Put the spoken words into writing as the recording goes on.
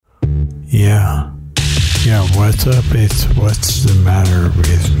Yeah. Yeah, what's up? It's What's the Matter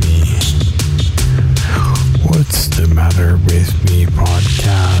with Me? What's the Matter with Me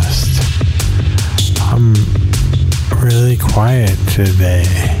podcast. I'm really quiet today.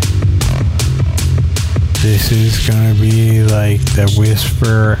 This is gonna be like the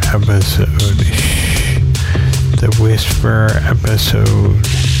Whisper episode. The Whisper episode.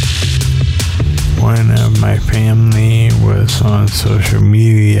 One of my family was on social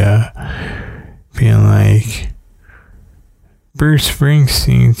media being like, Bruce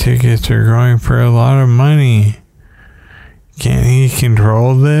Springsteen tickets are going for a lot of money. Can't he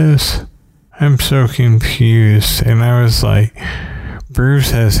control this? I'm so confused. And I was like,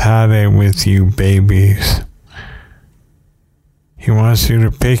 Bruce has had it with you babies. He wants you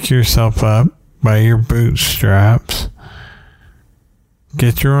to pick yourself up by your bootstraps.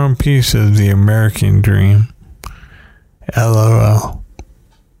 Get your own piece of the American dream. LOL.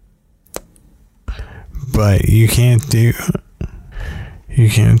 But you can't do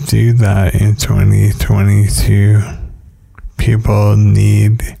that in 2022. People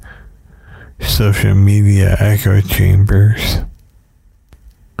need social media echo chambers.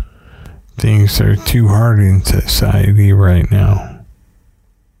 Things are too hard in society right now.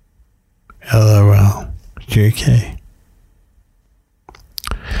 LOL. JK.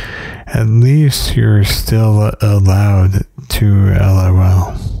 At least you're still allowed to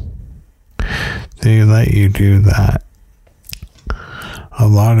LOL. They let you do that. A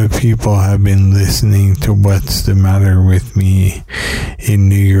lot of people have been listening to What's the Matter with Me in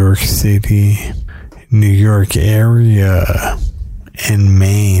New York City, New York area, and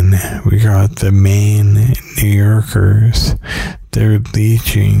Maine. We got the Maine New Yorkers. They're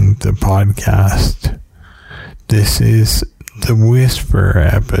leeching the podcast. This is the Whisper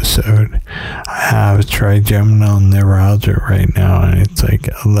episode. I have trigeminal neuralgia right now, and it's like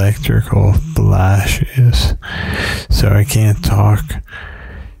electrical flashes, so I can't talk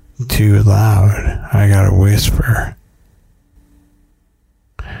too loud. I gotta whisper.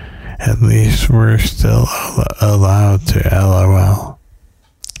 At least we're still allowed to LOL.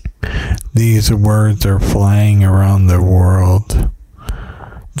 These words are flying around the world.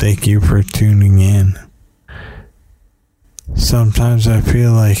 Thank you for tuning in. Sometimes I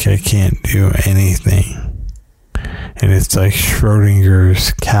feel like I can't do anything. And it's like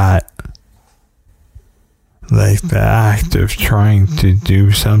Schrodinger's cat. Like the act of trying to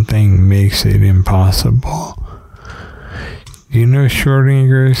do something makes it impossible. You know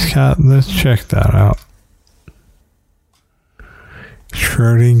Schrodinger's cat? Let's check that out.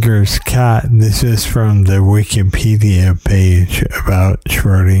 Schrodinger's cat. This is from the Wikipedia page about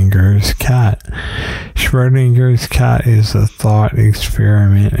Schrodinger's cat. Schrodinger's cat is a thought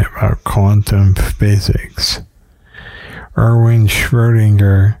experiment about quantum physics. Erwin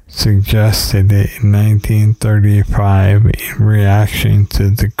Schrödinger suggested it in 1935 in reaction to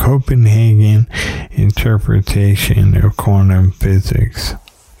the Copenhagen interpretation of quantum physics.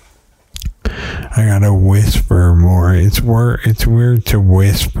 I gotta whisper more. It's weird to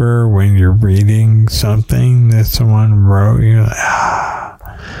whisper when you're reading something that someone wrote. You're like,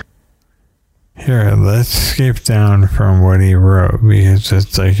 ah. Here, let's skip down from what he wrote because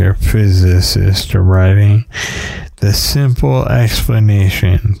it's like a physicist writing. The simple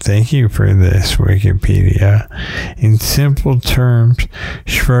explanation. Thank you for this, Wikipedia. In simple terms,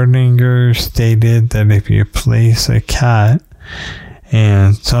 Schrödinger stated that if you place a cat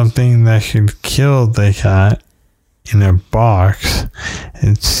and something that could kill the cat in a box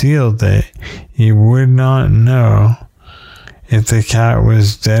and sealed it, you would not know if the cat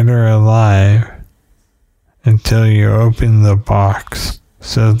was dead or alive until you opened the box.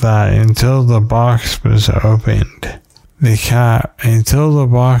 So that until the box was opened, the cat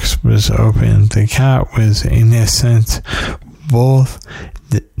was in a sense both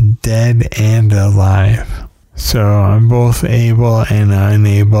dead and alive. So I'm both able and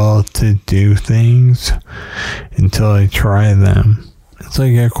unable to do things until I try them. It's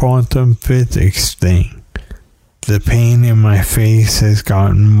like a quantum physics thing. The pain in my face has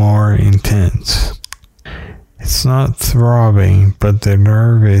gotten more intense. It's not throbbing, but the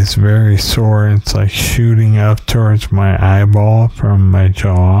nerve is very sore. It's like shooting up towards my eyeball from my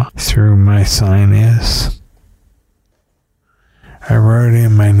jaw through my sinus. I wrote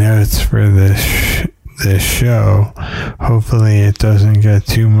in my notes for this show. Hopefully it doesn't get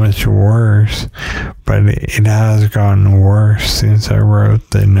too much worse, but it has gotten worse since I wrote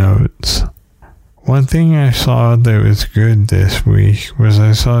the notes. One thing I saw that was good this week was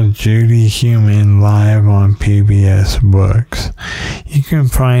I saw Judy Heumann live on PBS Books. You can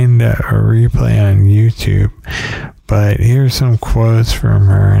find a replay on YouTube, but here's some quotes from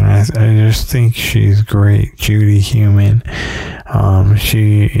her, and I just think she's great, Judy Heumann.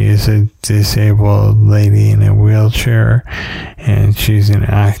 She is a disabled lady in a wheelchair, and she's an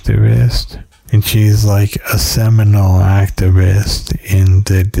activist. And she's like a seminal activist in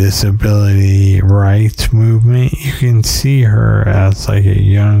the disability rights movement. You can see her as like a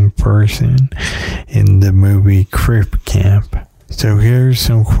young person in the movie Crip Camp. So here's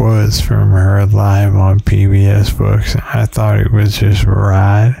some quotes from her live on PBS Books. I thought it was just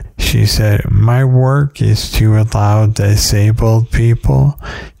rad. She said, "My work is to allow disabled people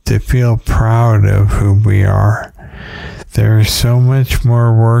to feel proud of who we are. There is so much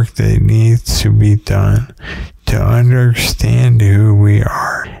more work that needs to be done to understand who we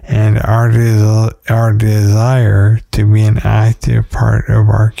are and our desire to be an active part of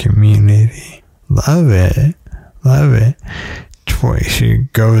our community." Love it. Love it. She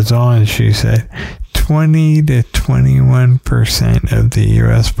goes on, she said, 20 to 21% of the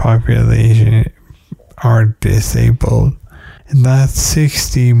U.S. population are disabled. And that's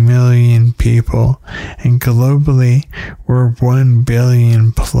 60 million people. And globally, we're 1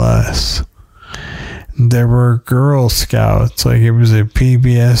 billion plus. There were Girl Scouts, like it was a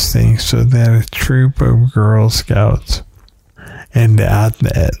PBS thing, so they had a troop of Girl Scouts. And at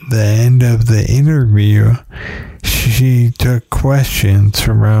the end of the interview, she took questions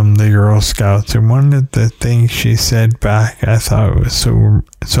from the Girl Scouts, and one of the things she said back I thought was so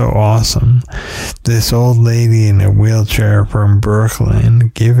awesome. This old lady in a wheelchair from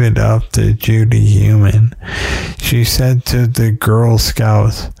Brooklyn, give it up to Judy Heumann. She said to the Girl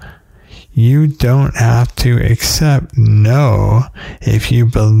Scouts, "You don't have to accept no if you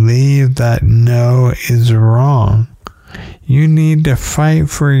believe that no is wrong. You need to fight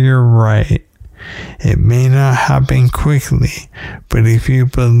for your right. It may not happen quickly, but if you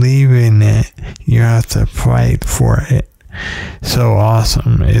believe in it, you have to fight for it." So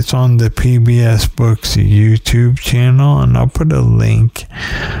awesome. It's on the PBS Books YouTube channel, and I'll put a link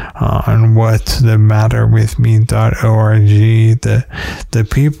on whatsthematterwithme.org. The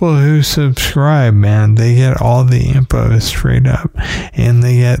people who subscribe, man, they get all the info straight up, and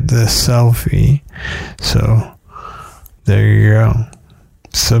they get the selfie. So there you go.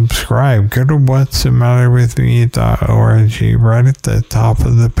 Subscribe. Go to whatsthematterwithme.org. Right at the top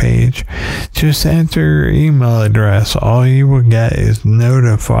of the page, just enter your email address. All you will get is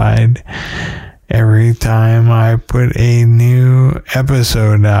notified every time I put a new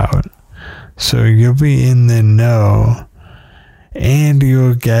episode out. So you'll be in the know, and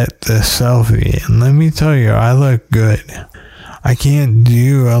you'll get the selfie. And let me tell you, I look good. I can't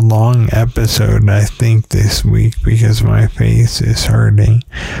do a long episode, I think, this week because my face is hurting,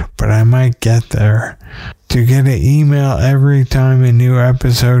 but I might get there. To get an email every time a new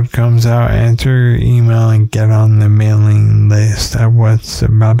episode comes out, enter your email and get on the mailing list at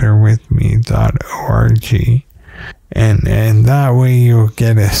whatsthematterwithme.org. And that way you'll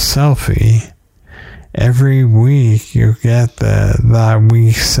get a selfie. Every week you'll get that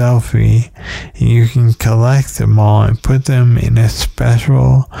week's selfie, and you can collect them all and put them in a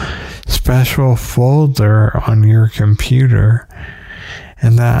special folder on your computer.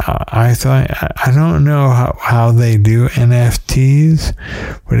 And that I don't know how they do NFTs,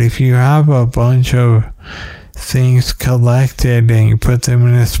 but if you have a bunch of things collected and you put them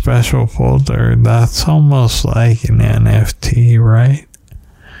in a special folder, that's almost like an NFT, right?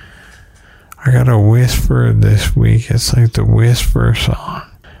 I got a whisper this week. It's like the Whisper song.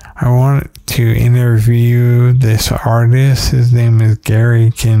 I want to interview this artist. His name is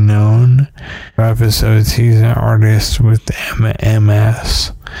Gary Canone. Episodes, he's an artist with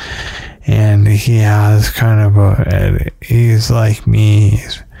MS. And he has kind of he's like me.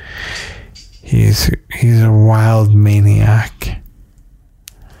 He's a wild maniac.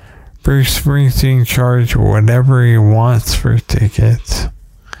 Bruce Springsteen charged whatever he wants for tickets.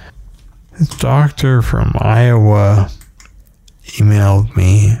 This doctor from Iowa emailed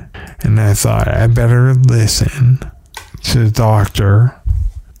me, and I thought I better listen to the doctor.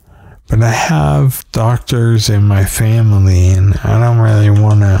 But I have doctors in my family, and I don't really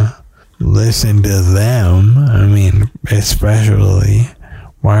want to listen to them. I mean, especially,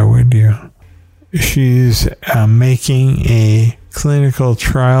 why would you? She's making a clinical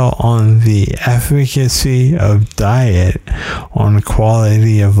trial on the efficacy of diet on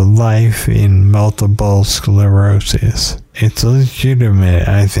quality of life in multiple sclerosis. It's legitimate,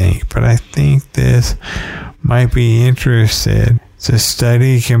 I think, but I think this might be interested It's a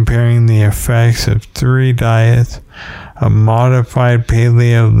study comparing the effects of 3 diets: a modified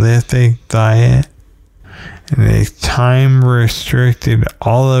Paleolithic diet, and a time-restricted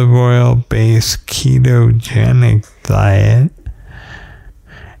olive oil-based ketogenic diet,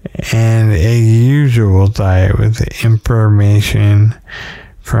 and a usual diet with information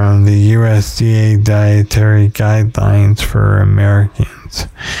from the USDA dietary guidelines for Americans.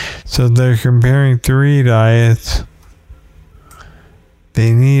 So they're comparing 3 diets.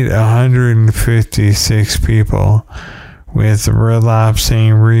 They need 156 people with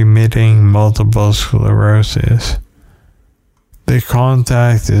relapsing, remitting multiple sclerosis. The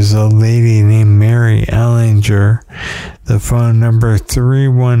contact is a lady named Mary Ellinger. The phone number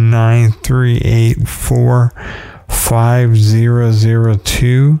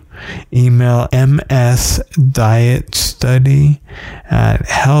 319-384-5002. Email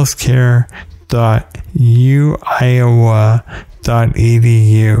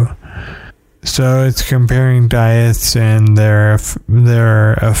msdietstudy@healthcare.uiowa.edu. So it's comparing diets and their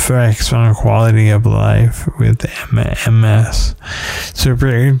effects on quality of life with MS. So if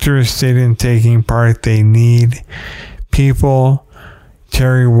you're interested in taking part, they need people.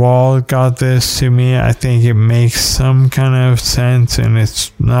 Terry Wall got this to me. I think it makes some kind of sense and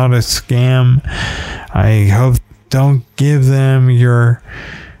it's not a scam. I hope don't give them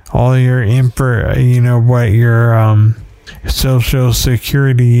all your info, your social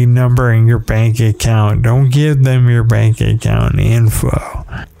security number and your bank account. Don't give them your bank account info.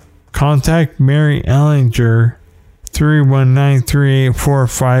 Contact Mary Ellinger,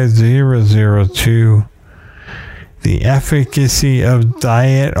 319-384-5002. The efficacy of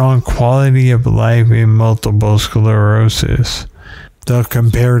diet on quality of life in multiple sclerosis. They'll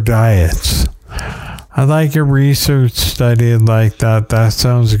compare diets. I like a research study like that. That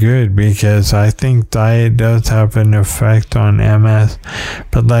sounds good because I think diet does have an effect on MS.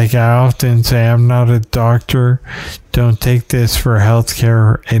 But like I often say, I'm not a doctor. Don't take this for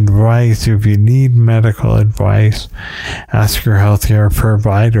healthcare advice. If you need medical advice, ask your healthcare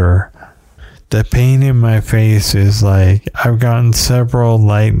provider. The pain in my face is like I've gotten several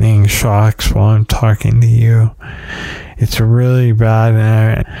lightning shocks while I'm talking to you. It's really bad,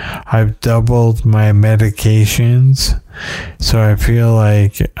 and I've doubled my medications, so I feel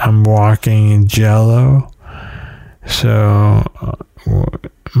like I'm walking in jello. So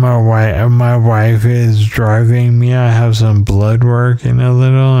my wife is driving me. I have some blood work in a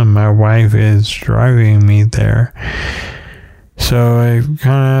little, and my wife is driving me there. So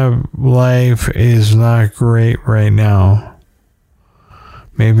life is not great right now.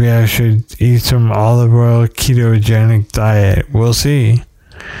 Maybe I should eat some olive oil ketogenic diet. We'll see.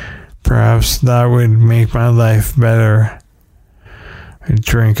 Perhaps that would make my life better. I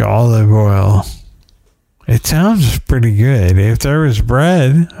drink olive oil. It sounds pretty good. If there was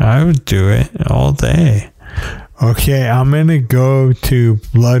bread, I would do it all day. Okay, I'm going to go to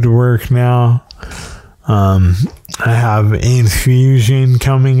blood work now. I have infusion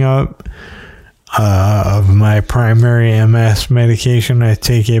coming up of my primary MS medication. I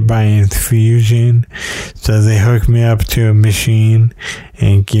take it by infusion. So they hook me up to a machine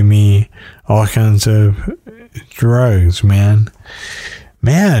and give me all kinds of drugs, man.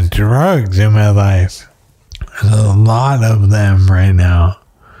 Drugs in my life. There's a lot of them right now.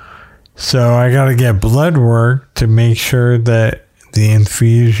 So I got to get blood work to make sure that the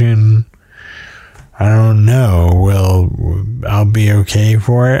infusion, I don't know, I'll be okay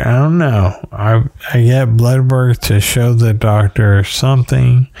for it. I don't know. I get blood work to show the doctor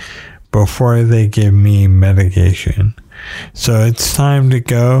something before they give me medication. So it's time to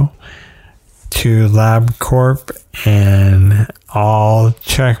go to LabCorp, and I'll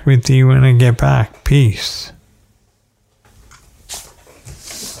check with you when I get back. Peace.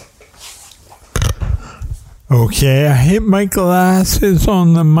 Okay, I hit my glasses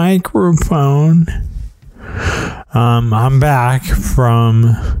on the microphone. I'm back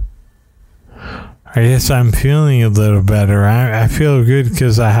from, I guess I'm feeling a little better. I feel good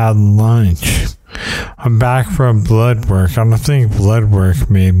because I had lunch. I'm back from blood work. I don't think blood work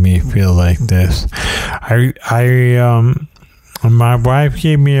made me feel like this. My wife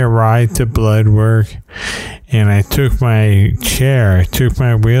gave me a ride to blood work, and I took my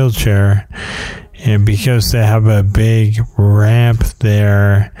wheelchair, and because they have a big ramp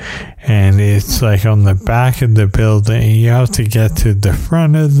there, and it's like on the back of the building, you have to get to the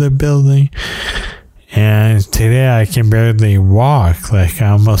front of the building. And today I can barely walk, like I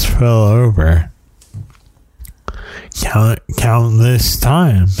almost fell over countless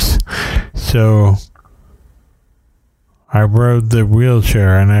times. So I rode the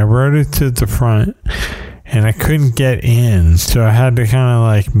wheelchair, and I rode it to the front, and I couldn't get in, so I had to kind of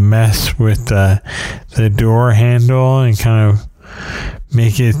like mess with the door handle and kind of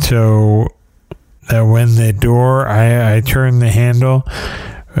make it so that when the door, I turned the handle,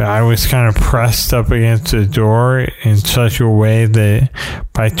 I was kind of pressed up against the door in such a way that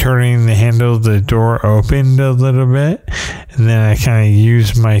by turning the handle, the door opened a little bit. And then I kind of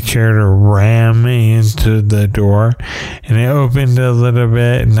used my chair to ram into the door. And it opened a little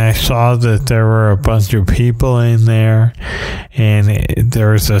bit. And I saw that there were a bunch of people in there. And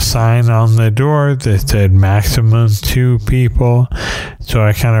there was a sign on the door that said maximum 2 people. So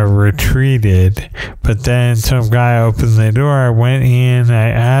I kind of retreated. But then some guy opened the door. I went in. I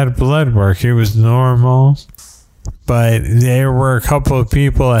had blood work. It was normal. But there were a couple of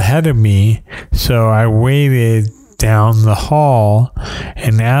people ahead of me. So I waited down the hall,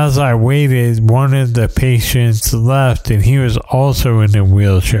 and as I waited, one of the patients left, and he was also in a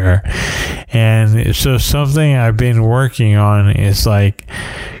wheelchair. And so something I've been working on is like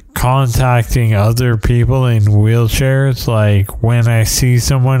contacting other people in wheelchairs. Like when I see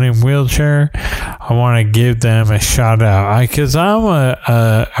someone in wheelchair, I want to give them a shout out, because I'm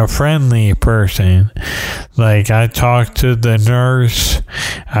a friendly person. Like I talked to the nurse.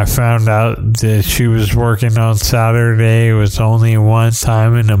 I found out that she was working on Saturday. It was only one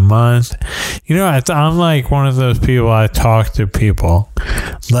time in a month. You know, I'm like one of those people, I talk to people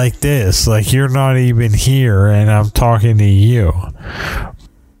like this, like you're not even here and I'm talking to you.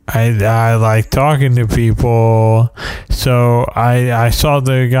 I like talking to people. So I saw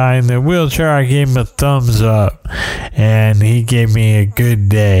the guy in the wheelchair. I gave him a thumbs up, and he gave me a good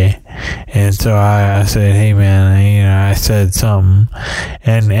day. And so I said, hey man, I said something,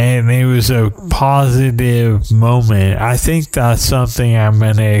 and it was a positive moment. I think that's something I'm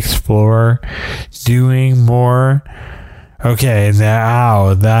going to explore doing more. Okay,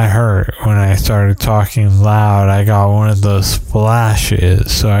 that hurt when I started talking loud. I got one of those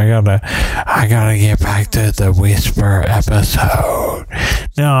flashes, so I gotta get back to the whisper episode.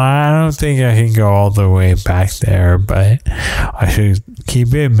 No, I don't think I can go all the way back there, but I should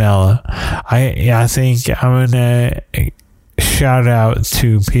keep it mellow. I think I'm gonna shout out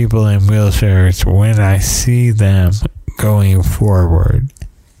to people in wheelchairs when I see them going forward.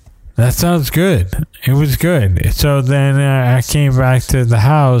 That sounds good. It was good. So then I came back to the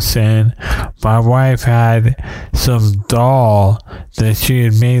house, and my wife had some dal that she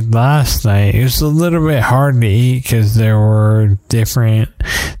had made last night. It was a little bit hard to eat because there was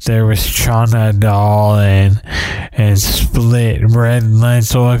chana dal and split red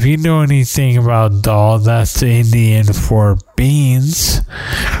lentil. If you know anything about dal, that's Indian for beans.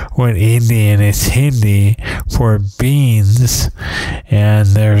 What Indian is Hindi for beans, and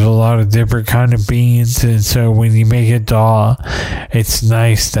there's a lot of different kind of beans, and so when you make a dal, it's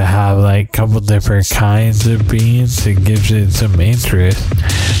nice to have like a couple different kinds of beans. It gives it some interest.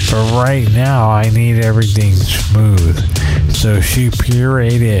 But right now I need everything smooth, so she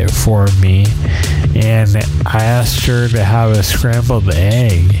pureed it for me, and I asked her to have a scrambled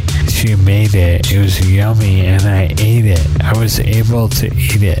egg. She made it. It was yummy, and I ate it. I was able to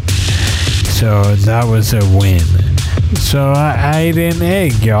eat it, so that was a win. So I ate an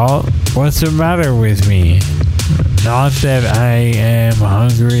egg, y'all. What's the matter with me? Not that I am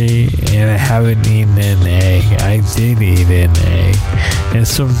hungry and I haven't eaten an egg. I did eat an egg and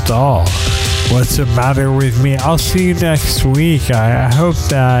some dal. What's the matter with me? I'll see you next week. I hope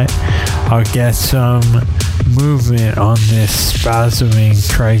that I'll get some movement on this spasming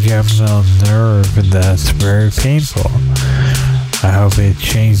trigeminal nerve that's very painful. I hope it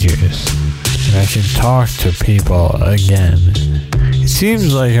changes and I can talk to people again. It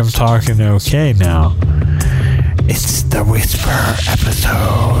seems like I'm talking okay now. It's the Whisper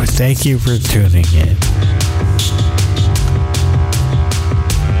episode. Thank you for tuning in.